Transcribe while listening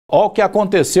Olha o que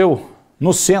aconteceu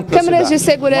no centro Câmeras da cidade. de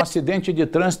segurança. Um acidente de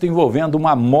trânsito envolvendo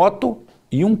uma moto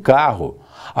e um carro.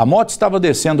 A moto estava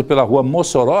descendo pela rua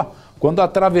Mossoró quando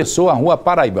atravessou a rua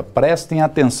Paraíba. Prestem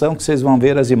atenção que vocês vão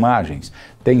ver as imagens.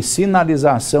 Tem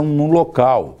sinalização no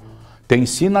local. Tem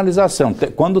sinalização.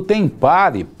 Quando tem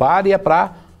pare, pare é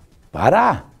para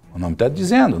parar. O nome está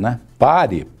dizendo, né?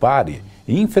 Pare, pare.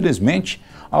 Infelizmente,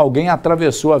 alguém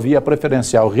atravessou a via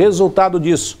preferencial. Resultado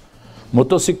disso,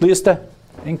 motociclista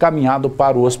encaminhado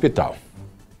para o hospital.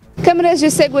 Câmeras de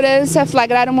segurança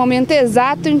flagraram o momento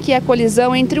exato em que a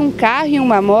colisão entre um carro e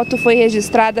uma moto foi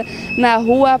registrada na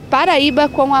rua Paraíba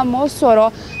com a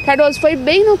Mossoró. Cardoso, foi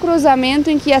bem no cruzamento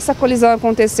em que essa colisão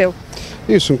aconteceu.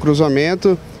 Isso, um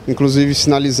cruzamento, inclusive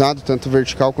sinalizado tanto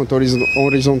vertical quanto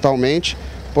horizontalmente,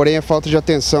 porém a falta de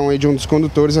atenção aí de um dos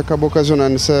condutores acabou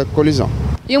ocasionando essa colisão.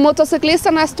 E o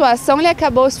motociclista na situação, ele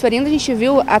acabou se ferindo, a gente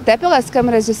viu até pelas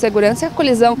câmeras de segurança, a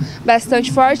colisão bastante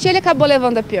forte e ele acabou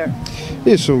levando a pior.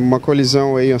 Isso, uma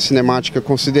colisão aí, uma cinemática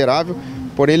considerável,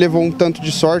 porém levou um tanto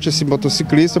de sorte esse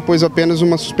motociclista, pois apenas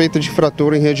uma suspeita de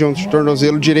fratura em região do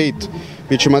tornozelo direito. A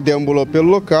vítima deambulou pelo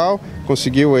local,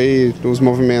 conseguiu aí os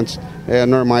movimentos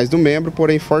normais do membro,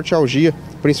 porém forte algia,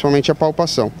 principalmente a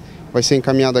palpação. Vai ser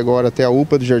encaminhada agora até a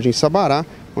UPA do Jardim Sabará,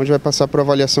 onde vai passar por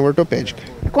avaliação ortopédica.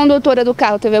 A condutora do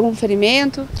carro teve algum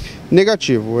ferimento?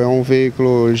 Negativo, é um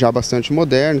veículo já bastante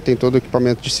moderno, tem todo o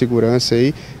equipamento de segurança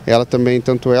aí. Ela também,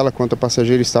 tanto ela quanto a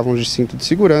passageira estavam de cinto de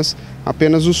segurança,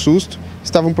 apenas o susto,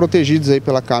 estavam protegidos aí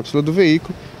pela cápsula do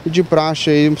veículo e de praxe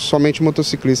aí somente o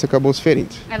motociclista acabou se ferindo.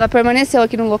 Ela permaneceu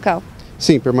aqui no local?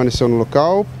 Sim, permaneceu no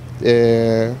local.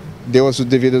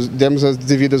 Demos as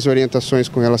devidas orientações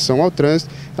com relação ao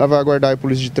trânsito. Ela vai aguardar a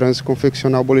Polícia de Trânsito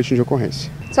confeccionar o boletim de ocorrência.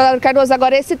 Soldado Cardoso,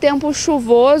 agora esse tempo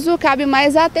chuvoso, cabe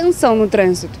mais atenção no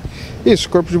trânsito. Isso,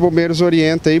 o Corpo de Bombeiros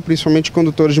orienta aí, principalmente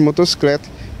condutores de motocicleta,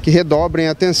 que redobrem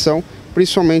a atenção,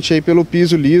 principalmente aí pelo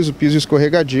piso liso, piso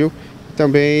escorregadio, e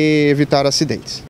também evitar acidentes.